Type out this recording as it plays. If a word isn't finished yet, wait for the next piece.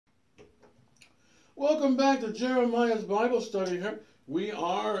Welcome back to Jeremiah's Bible study here. We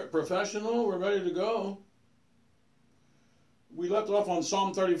are professional. We're ready to go. We left off on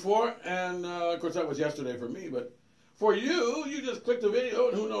Psalm 34, and of course that was yesterday for me, but for you, you just clicked the video,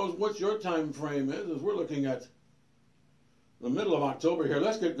 and who knows what your time frame is, as we're looking at the middle of October here.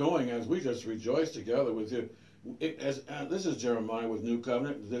 Let's get going as we just rejoice together with you. This is Jeremiah with New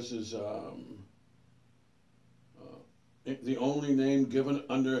Covenant. This is the only name given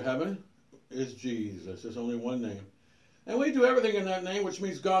under heaven is Jesus. There's only one name. And we do everything in that name, which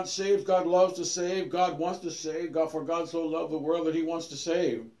means God saves, God loves to save, God wants to save, for God so loved the world that he wants to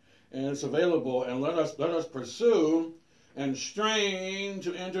save. And it's available, and let us pursue and strain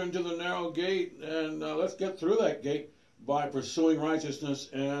to enter into the narrow gate, and let's get through that gate by pursuing righteousness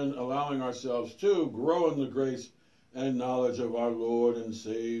and allowing ourselves to grow in the grace and knowledge of our Lord and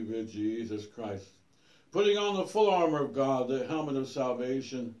Savior Jesus Christ. Putting on the full armor of God, the helmet of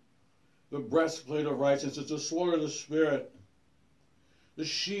salvation, the breastplate of righteousness, the sword of the Spirit, the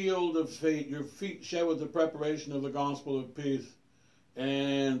shield of faith, your feet shed with the preparation of the gospel of peace,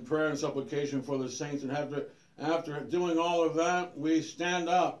 and prayer and supplication for the saints. And after doing all of that, we stand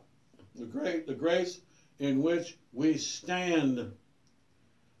up. The grace in which we stand,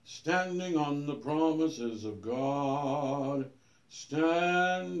 standing on the promises of God,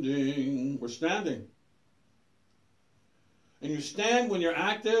 we're standing. And you stand when you're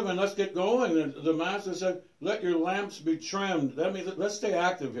active, and let's get going. And the Master said, let your lamps be trimmed. That means let's stay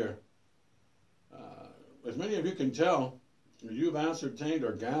active here. As many of you can tell, you've ascertained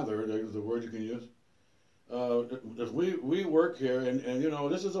or gathered, is the word you can use. As we work here, and you know,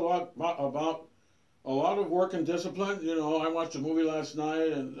 this is a lot about a lot of work and discipline. You know, I watched a movie last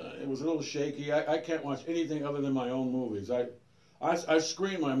night, and it was a little shaky. I can't watch anything other than my own movies. I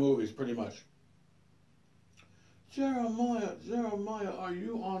screen my movies pretty much. Jeremiah, are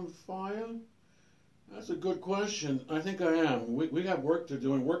you on fire? That's a good question. I think I am. We have work to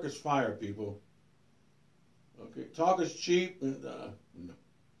do, and work is fire, people. Okay, talk is cheap. And,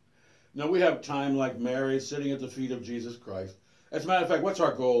 no, we have time like Mary sitting at the feet of Jesus Christ. As a matter of fact, what's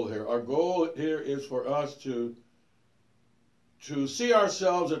our goal here? Our goal here is for us to see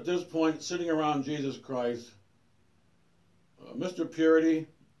ourselves at this point sitting around Jesus Christ, Mr. Purity,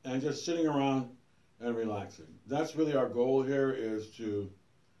 and just sitting around and relaxing. That's really our goal here, is to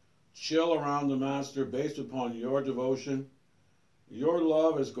chill around the Master based upon your devotion. Your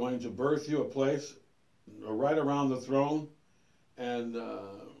love is going to birth you a place right around the throne, and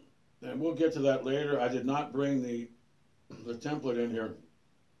we'll get to that later. I did not bring the template in here.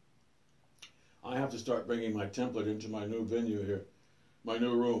 I have to start bringing my template into my new venue here, my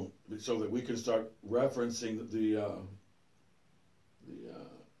new room, so that we can start referencing the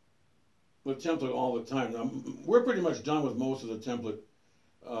template all the time. Now, we're pretty much done with most of the template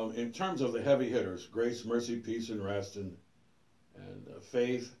in terms of the heavy hitters: grace, mercy, peace, and rest, and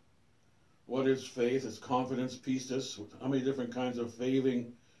faith. What is faith? It's confidence, pistis. How many different kinds of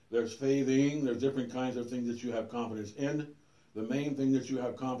faithing? There's faithing. There's different kinds of things that you have confidence in. The main thing that you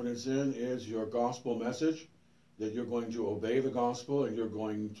have confidence in is your gospel message, that you're going to obey the gospel, and you're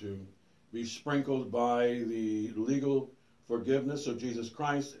going to be sprinkled by the legal forgiveness of Jesus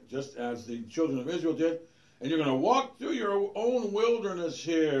Christ, just as the children of Israel did. And you're going to walk through your own wilderness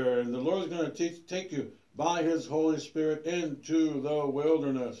here, and the Lord is going to take you by his Holy Spirit into the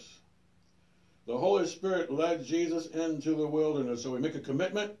wilderness. The Holy Spirit led Jesus into the wilderness. So we make a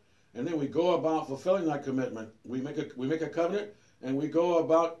commitment, and then we go about fulfilling that commitment. We make a covenant, and we go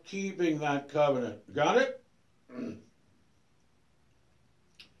about keeping that covenant. Got it?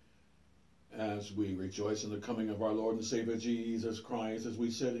 As we rejoice in the coming of our Lord and Savior Jesus Christ, as we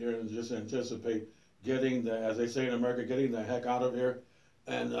sit here and just anticipate getting as they say in America, getting the heck out of here,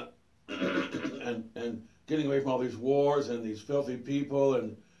 and and getting away from all these wars and these filthy people,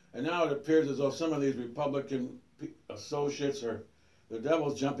 and now it appears as though some of these Republican associates are, the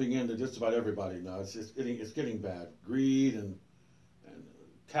devil's jumping into just about everybody now. It's getting bad. Greed and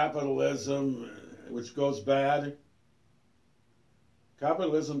capitalism, which goes bad.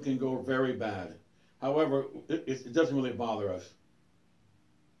 Capitalism can go very bad. However, it doesn't really bother us,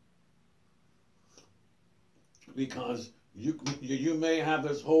 because you may have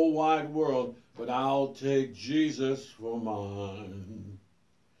this whole wide world, but I'll take Jesus for mine.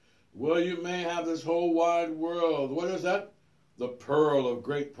 Well, you may have this whole wide world. What is that? The pearl of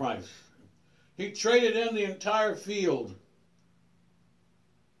great price. He traded in the entire field.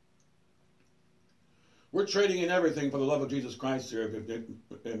 We're trading in everything for the love of Jesus Christ here.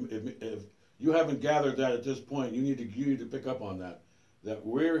 If you haven't gathered that at this point, you need to pick up on that. That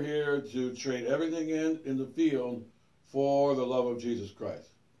we're here to trade everything in the field for the love of Jesus Christ.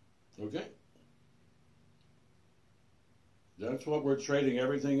 Okay? That's what we're trading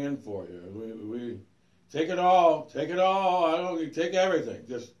everything in for here. We take it all. Take it all. I don't. You take everything.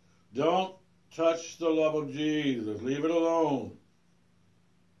 Just don't touch the love of Jesus. Leave it alone.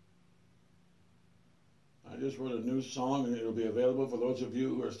 I just wrote a new song, and it'll be available for those of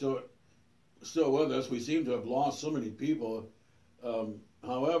you who are still with us. We seem to have lost so many people.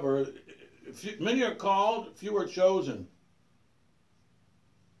 However, many are called, few are chosen.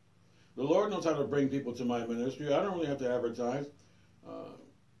 The Lord knows how to bring people to my ministry. I don't really have to advertise.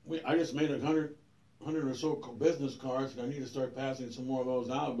 I just made 100 or so business cards, and I need to start passing some more of those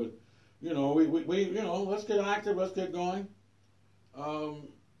out. But you know, we let's get active, let's get going.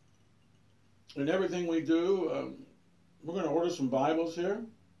 In everything we do, we're going to order some Bibles here.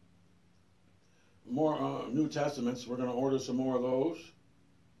 More New Testaments. We're going to order some more of those.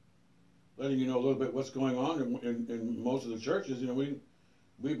 Letting you know a little bit what's going on in most of the churches. You know,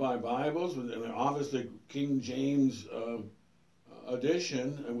 we buy Bibles, and obviously King James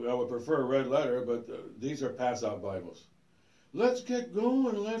edition. I would prefer a red letter, but these are pass-out Bibles. Let's get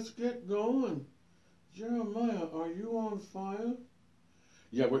going. Let's get going. Jeremiah, are you on fire?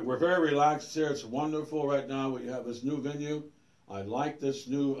 Yeah, we're very relaxed here. It's wonderful right now. We have this new venue. I like this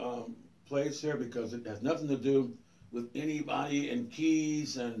new place here because it has nothing to do with anybody and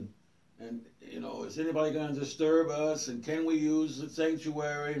keys and you know, is anybody going to disturb us? And can we use the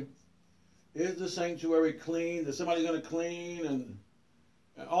sanctuary? Is the sanctuary clean? Is somebody going to clean? And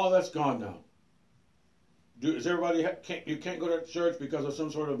all that's gone now. Is everybody you can't go to church because of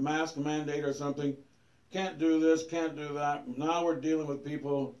some sort of mask mandate or something? Can't do this, can't do that. Now we're dealing with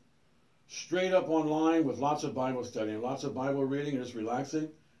people straight up online with lots of Bible study and lots of Bible reading and just relaxing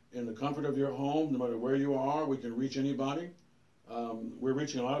in the comfort of your home. No matter where you are, we can reach anybody. We're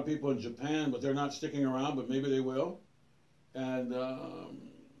reaching a lot of people in Japan, but they're not sticking around, but maybe they will. And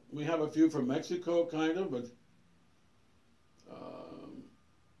we have a few from Mexico, kind of, but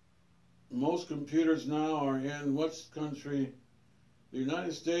most computers now are in what's country? The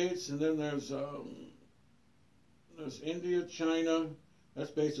United States, and then there's India, China.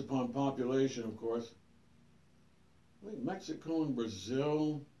 That's based upon population, of course. I think Mexico and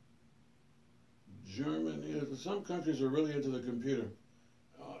Brazil, Germany. Some countries are really into the computer,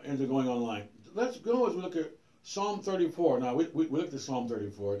 into going online. Let's go as we look at Psalm 34. Now, we looked at Psalm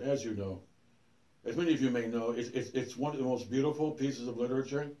 34, as you know. As many of you may know, it's one of the most beautiful pieces of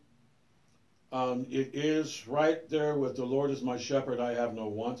literature. It is right there with the Lord is my shepherd, I have no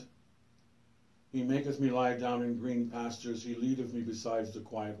want. He maketh me lie down in green pastures. He leadeth me beside the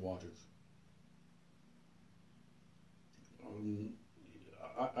quiet waters.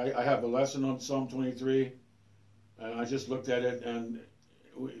 I have a lesson on Psalm 23, and I just looked at it, and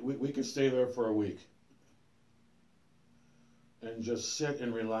we could stay there for a week and just sit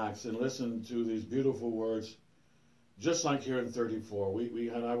and relax and listen to these beautiful words, just like here in 34. We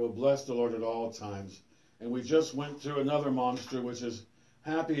had, I will bless the Lord at all times. And we just went through another monster, which is,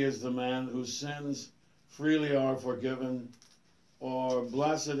 happy is the man whose sins freely are forgiven, or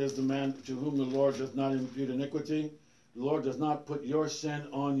blessed is the man to whom the Lord does not impute iniquity. The Lord does not put your sin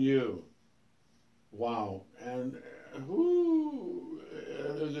on you. Wow. And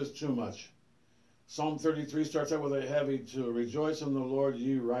there's just too much. Psalm 33 starts out with a heavy to rejoice in the Lord,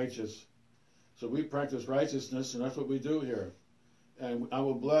 ye righteous. So we practice righteousness, and that's what we do here. And I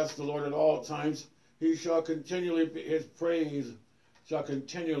will bless the Lord at all times. He shall continually be, his praise shall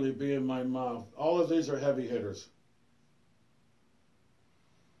continually be in my mouth. All of these are heavy hitters.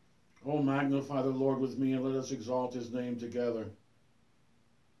 Oh, magnify the Lord with me, and let us exalt his name together.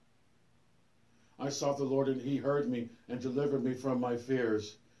 I sought the Lord, and he heard me and delivered me from my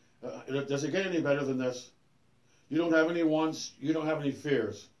fears. Does it get any better than this? You don't have any wants, you don't have any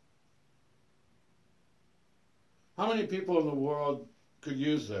fears. How many people in the world could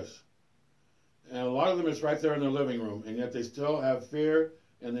use this? And a lot of them is right there in their living room, and yet they still have fear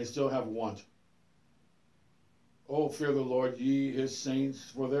and they still have want. Oh, fear the Lord, ye his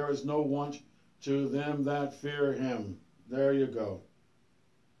saints, for there is no want to them that fear him. There you go.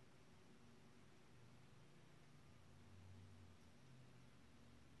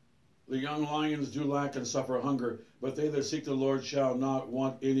 The young lions do lack and suffer hunger, but they that seek the Lord shall not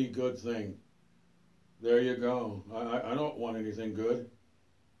want any good thing. There you go. I don't want anything good.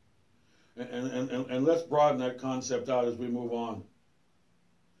 And let's broaden that concept out as we move on.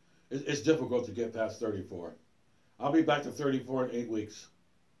 It's difficult to get past 34. I'll be back to 34 in 8 weeks.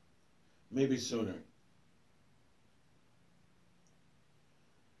 Maybe sooner.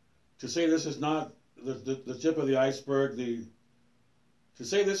 To say this is not the tip of the iceberg, to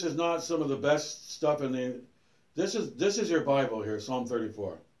say this is not some of the best stuff in the... This is your Bible here, Psalm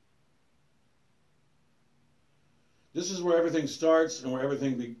 34. This is where everything starts and where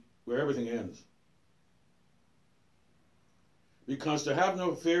everything ends. Because to have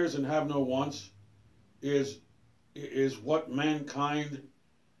no fears and have no wants is what mankind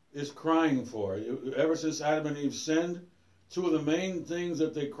is crying for. Ever since Adam and Eve sinned, two of the main things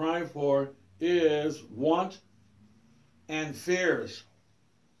that they cry for is want and fears.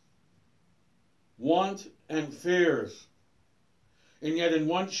 Want and fears. And yet in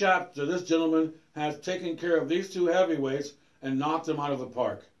one chapter, this gentleman has taken care of these two heavyweights and knocked them out of the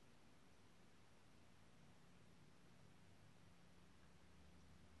park.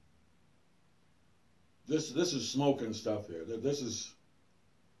 This is smoking stuff here. This is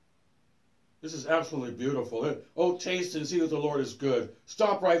absolutely beautiful. Oh, taste and see that the Lord is good.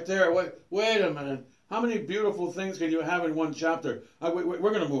 Stop right there. Wait a minute. How many beautiful things can you have in one chapter? We're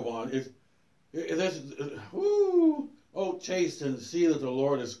going to move on. Oh, taste and see that the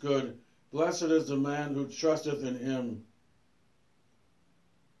Lord is good. Blessed is the man who trusteth in him.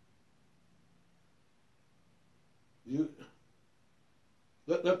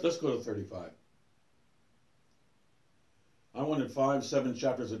 Let's go to 35. I wanted 5, 7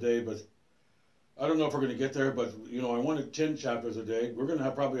 chapters a day, but I don't know if we're going to get there, but, I wanted 10 chapters a day. We're going to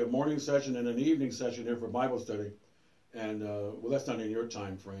have probably a morning session and an evening session here for Bible study. And, well, that's not in your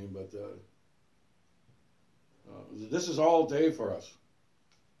time frame, but this is all day for us.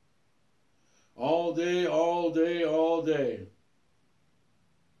 All day, all day, all day.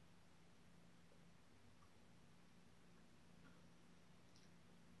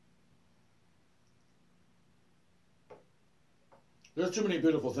 There's too many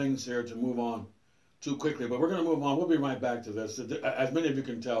beautiful things here to move on too quickly, but we're going to move on. We'll be right back to this. As many of you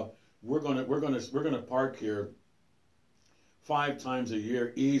can tell, we're going to park here 5 times a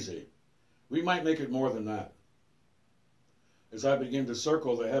year, easy. We might make it more than that. As I begin to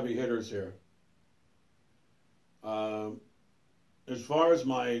circle the heavy hitters here, as far as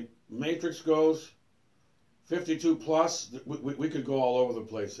my matrix goes, 52 plus, we could go all over the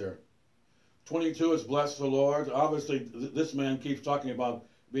place here. 22 is bless the Lord. Obviously, this man keeps talking about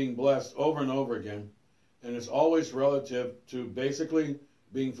being blessed over and over again. And it's always relative to basically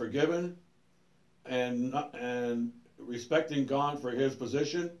being forgiven and respecting God for his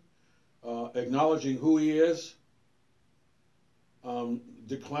position, acknowledging who he is,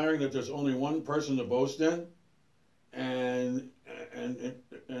 declaring that there's only one person to boast in, and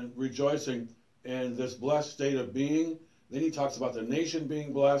rejoicing in this blessed state of being. Then he talks about the nation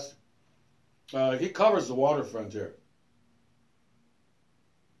being blessed. He covers the waterfront here.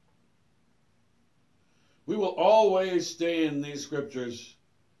 We will always stay in these scriptures,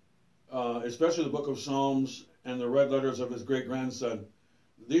 especially the book of Psalms and the red letters of his great-grandson.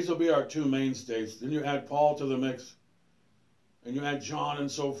 These will be our 2 mainstays. Then you add Paul to the mix, and you add John and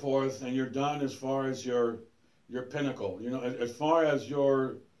so forth, and you're done as far as your pinnacle. As far as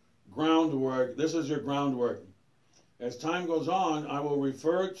your groundwork, this is your groundwork. As time goes on, I will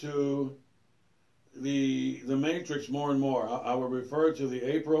refer to the matrix more and more. I will refer to the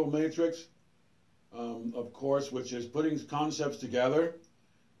April matrix, of course, which is putting concepts together.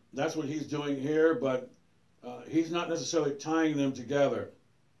 That's what he's doing here, but he's not necessarily tying them together.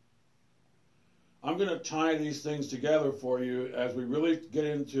 I'm going to tie these things together for you as we really get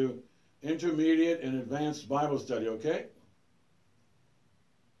into intermediate and advanced Bible study, okay?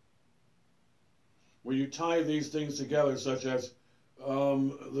 Where you tie these things together, such as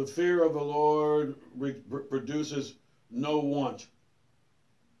the fear of the Lord produces no want.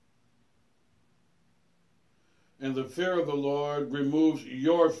 And the fear of the Lord removes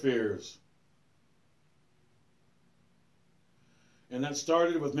your fears. And that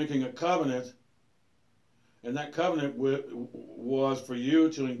started with making a covenant. And that covenant was for you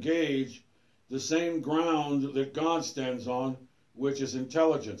to engage the same ground that God stands on, which is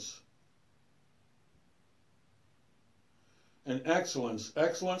intelligence. And excellence.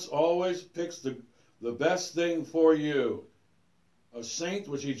 Excellence always picks the best thing for you. A saint,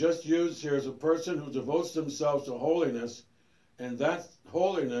 which he just used here, is a person who devotes themselves to holiness, and that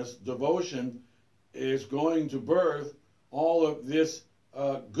holiness, devotion, is going to birth all of this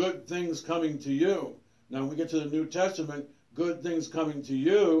good things coming to you. Now, when we get to the New Testament, good things coming to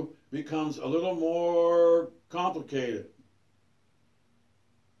you becomes a little more complicated.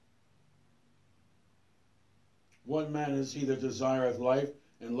 What man is he that desireth life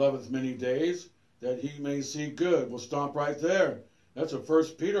and loveth many days, that he may see good? We'll stop right there. That's a 1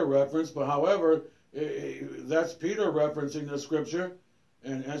 Peter reference, but however, that's Peter referencing the scripture.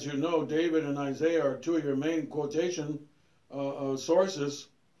 And as you know, David and Isaiah are 2 of your main quotation sources.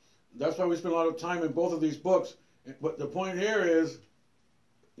 That's why we spend a lot of time in both of these books. But the point here is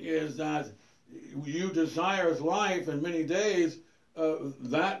that you desire his life in many days,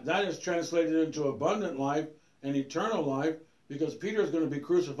 that is translated into abundant life and eternal life, because Peter is going to be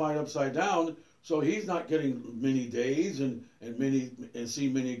crucified upside down, so he's not getting many days and see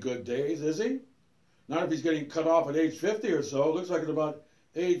many good days, is he? Not if he's getting cut off at age 50 or so. It looks like at about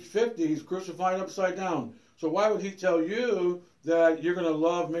age 50 he's crucified upside down. So why would he tell you that you're going to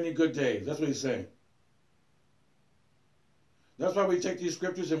love many good days? That's what he's saying. That's why we take these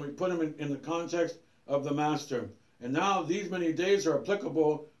scriptures and we put them in the context of the Master. And now these many days are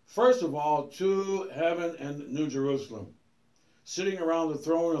applicable, first of all, to heaven and New Jerusalem, sitting around the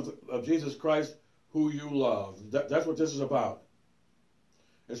throne of Jesus Christ, who you love. That's what this is about.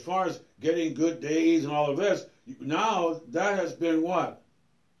 As far as getting good days and all of this, now that has been what?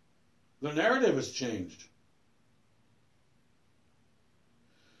 The narrative has changed.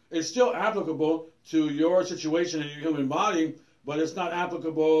 It's still applicable to your situation in your human body, but it's not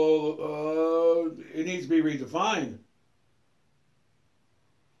applicable, it needs to be redefined.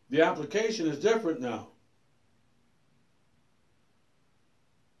 The application is different now.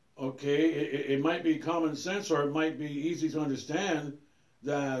 Okay, it might be common sense, or it might be easy to understand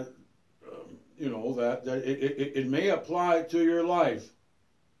that, that it may apply to your life.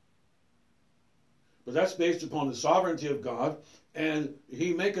 But that's based upon the sovereignty of God, and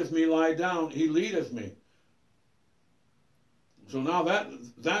he maketh me lie down, he leadeth me. So now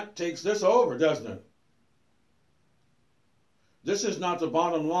that takes this over, doesn't it? This is not the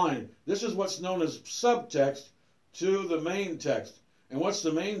bottom line. This is what's known as subtext to the main text. And what's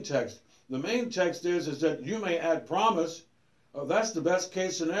the main text? The main text is that you may add promise. That's the best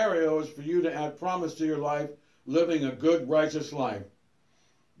case scenario, is for you to add promise to your life, living a good, righteous life.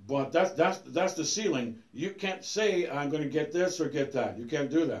 But that's the ceiling. You can't say, I'm going to get this or get that. You can't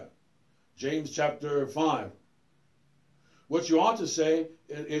do that. James chapter 5. What you ought to say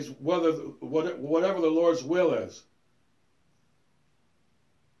is whatever the Lord's will is.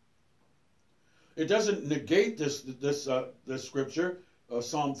 It doesn't negate this scripture,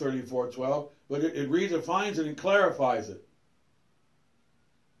 Psalm 34:12, but it redefines it and clarifies it.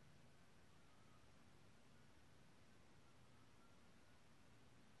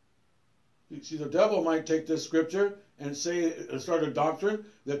 You see, the devil might take this scripture and start a doctrine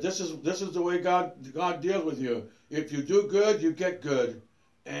that this is the way God deals with you. If you do good, you get good,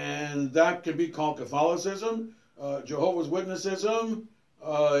 and that can be called Catholicism, Jehovah's Witnessism,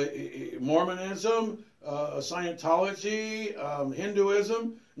 Mormonism, Scientology,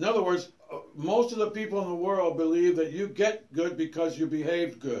 Hinduism. In other words, most of the people in the world believe that you get good because you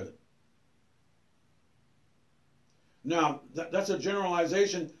behaved good. Now, that's a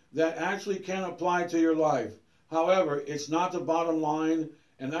generalization that actually can apply to your life. However, it's not the bottom line,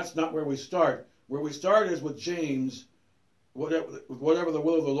 and that's not where we start. Where we start is with James, whatever the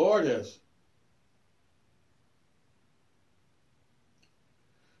will of the Lord is.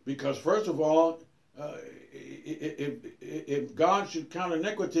 Because first of all, if God should count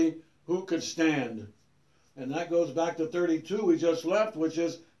iniquity, who could stand? And that goes back to 32 we just left, which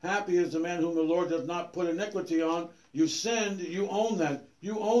is, happy is the man whom the Lord does not put iniquity on. You sinned, you own that.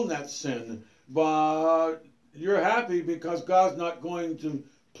 You own that sin. But you're happy because God's not going to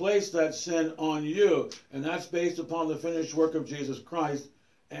place that sin on you. And that's based upon the finished work of Jesus Christ.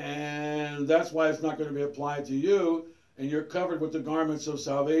 And that's why it's not going to be applied to you. And you're covered with the garments of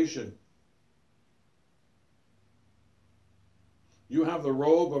salvation. You have the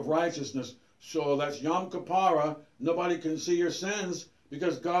robe of righteousness. So that's Yom Kippur. Nobody can see your sins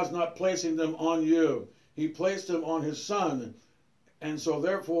because God's not placing them on you. He placed them on his Son. And so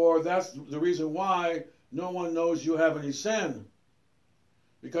therefore, that's the reason why no one knows you have any sin.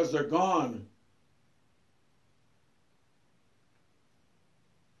 Because they're gone.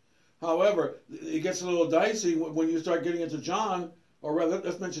 However, it gets a little dicey when you start getting into John, or rather,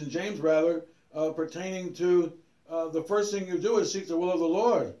 let's mention James rather, pertaining to the first thing you do is seek the will of the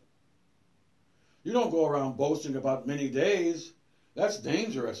Lord. You don't go around boasting about many days. That's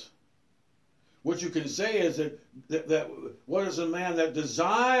dangerous. What you can say is that what is a man that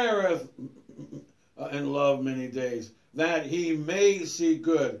desireth and love many days, that he may see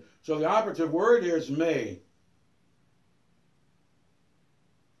good. So the operative word here is may.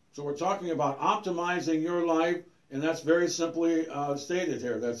 So we're talking about optimizing your life, and that's very simply stated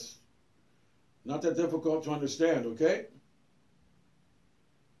here. That's not that difficult to understand, okay?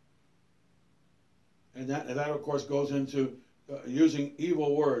 And that of course, goes into using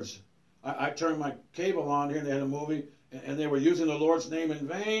evil words. I turned my cable on here, and they had a movie, and they were using the Lord's name in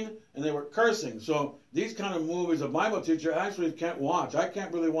vain, and they were cursing. So these kind of movies, a Bible teacher actually can't watch. I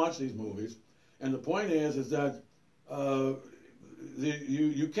can't really watch these movies. And the point is that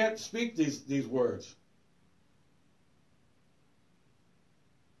you can't speak these words.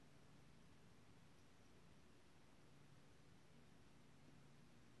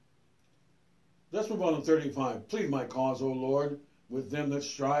 Let's move on to 35. Plead my cause, O Lord, with them that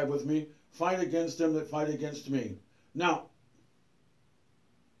strive with me. Fight against them that fight against me. Now,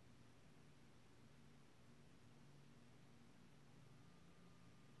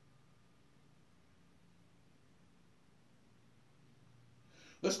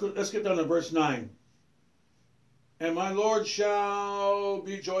 let's get down to verse 9. And my Lord shall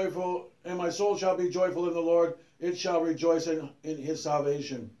be joyful, and my soul shall be joyful in the Lord. It shall rejoice in his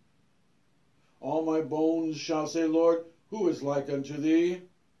salvation. All my bones shall say, Lord, who is like unto thee?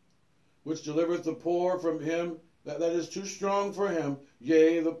 Which delivereth the poor from him that is too strong for him,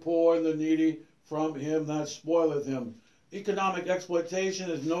 yea, the poor and the needy from him that spoileth him. Economic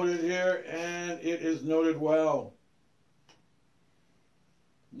exploitation is noted here, and it is noted well.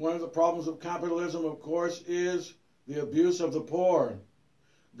 One of the problems of capitalism, of course, is the abuse of the poor.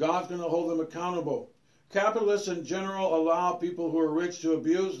 God's going to hold them accountable. Capitalists in general allow people who are rich to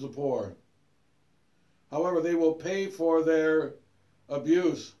abuse the poor. However, they will pay for their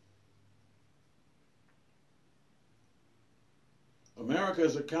abuse. America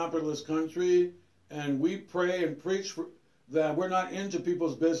is a capitalist country, and we pray and preach that we're not into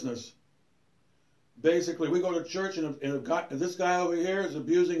people's business. Basically, we go to church, and if this guy over here is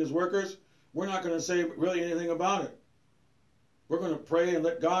abusing his workers, we're not going to say really anything about it. We're going to pray and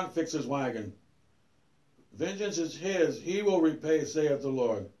let God fix his wagon. Vengeance is his. He will repay, saith the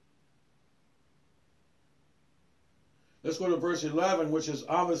Lord. Let's go to verse 11, which is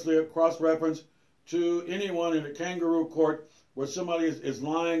obviously a cross-reference to anyone in a kangaroo court where somebody is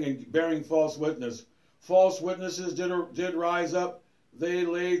lying and bearing false witness. False witnesses did rise up. They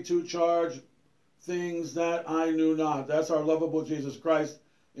laid to charge things that I knew not. That's our lovable Jesus Christ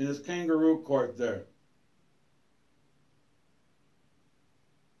in his kangaroo court there.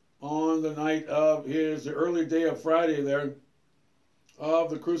 On the night of the early day of Friday there, of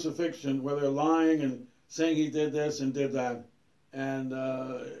the crucifixion, where they're lying and saying he did this and did that. And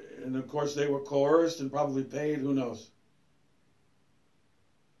of course they were coerced and probably paid, who knows.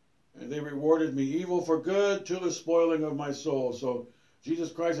 And they rewarded me evil for good to the spoiling of my soul. So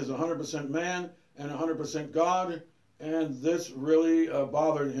Jesus Christ is 100% man and 100% God, and this really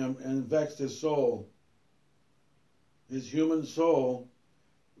bothered him and vexed his soul, his human soul,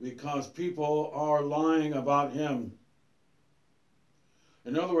 because people are lying about him.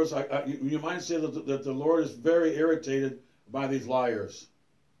 In other words, you might say that the Lord is very irritated by these liars.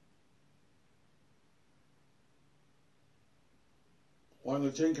 One of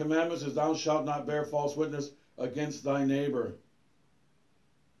the 10 Commandments is, thou shalt not bear false witness against thy neighbor.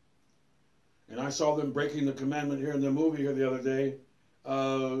 And I saw them breaking the commandment here in the movie here the other day,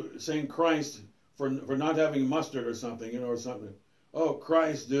 saying Christ for not having mustard or something, or something. Oh,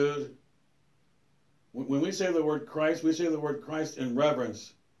 Christ, dude. When we say the word Christ, we say the word Christ in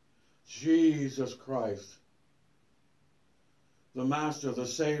reverence. Jesus Christ. The Master, the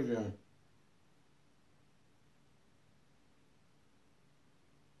Savior.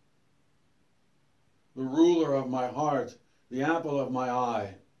 The ruler of my heart, the apple of my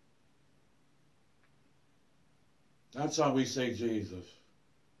eye. That's how we say Jesus.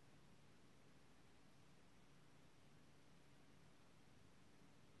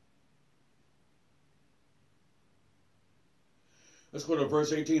 Let's go to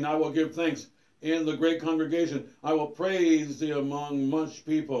verse 18. I will give thanks in the great congregation. I will praise thee among much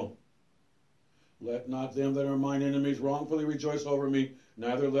people. Let not them that are mine enemies wrongfully rejoice over me,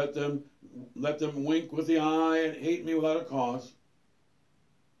 neither let them wink with the eye and hate me without a cause.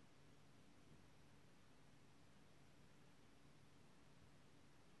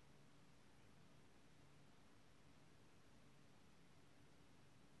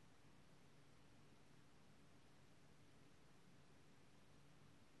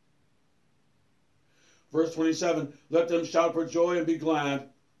 Verse 27, let them shout for joy and be glad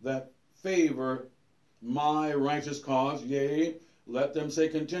that favor my righteous cause. Yea, let them say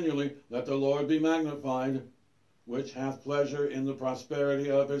continually, let the Lord be magnified, which hath pleasure in the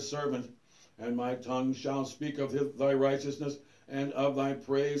prosperity of his servant. And my tongue shall speak of thy righteousness and of thy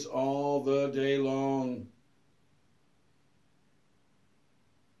praise all the day long.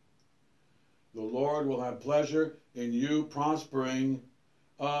 The Lord will have pleasure in you prospering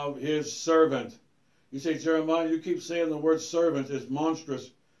of his servant. You say, Jeremiah, you keep saying the word servant is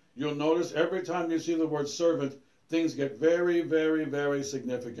monstrous. You'll notice every time you see the word servant, things get very, very, very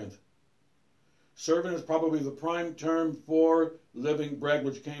significant. Servant is probably the prime term for living bread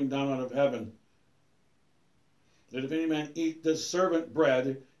which came down out of heaven. that if any man eat this servant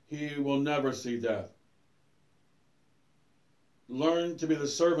bread, he will never see death. Learn to be the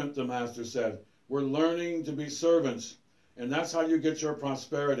servant, the Master said. We're learning to be servants, and that's how you get your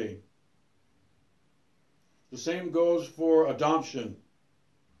prosperity. The same goes for adoption.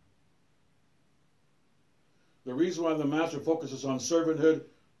 The reason why the Master focuses on servanthood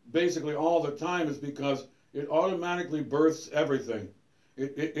basically all the time is because it automatically births everything.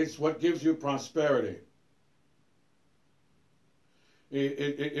 It's what gives you prosperity.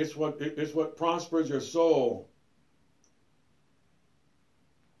 It's what prospers your soul,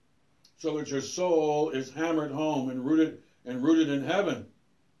 so that your soul is hammered home and rooted in heaven.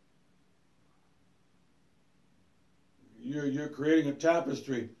 You're creating a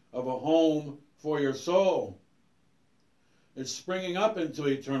tapestry of a home for your soul. It's springing up into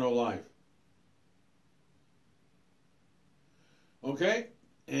eternal life. Okay?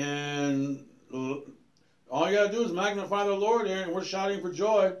 And all you got to do is magnify the Lord here, and we're shouting for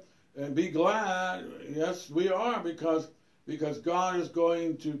joy and be glad. Yes, we are, because God is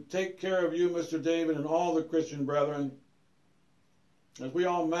going to take care of you, Mr. David, and all the Christian brethren, as we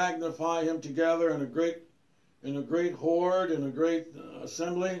all magnify him together in a great horde, in a great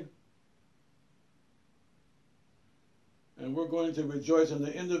assembly. And we're going to rejoice in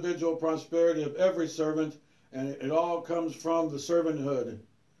the individual prosperity of every servant, and it all comes from the servanthood.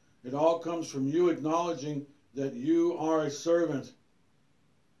 It all comes from you acknowledging that you are a servant.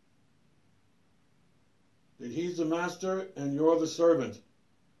 That he's the master and you're the servant.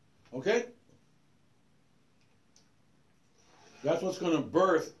 Okay? That's what's going to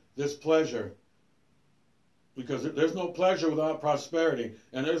birth this pleasure. Because there's no pleasure without prosperity.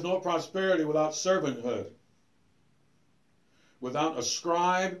 And there's no prosperity without servanthood. Without a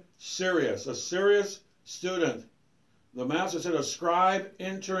scribe, serious. A serious student. The Master said a scribe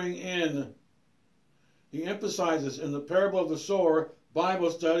entering in. He emphasizes in the parable of the sower, Bible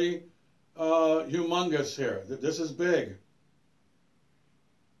study, humongous here. This is big.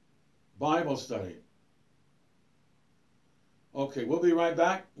 Bible study. Okay, we'll be right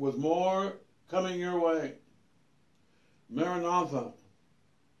back with more coming your way. Maranatha.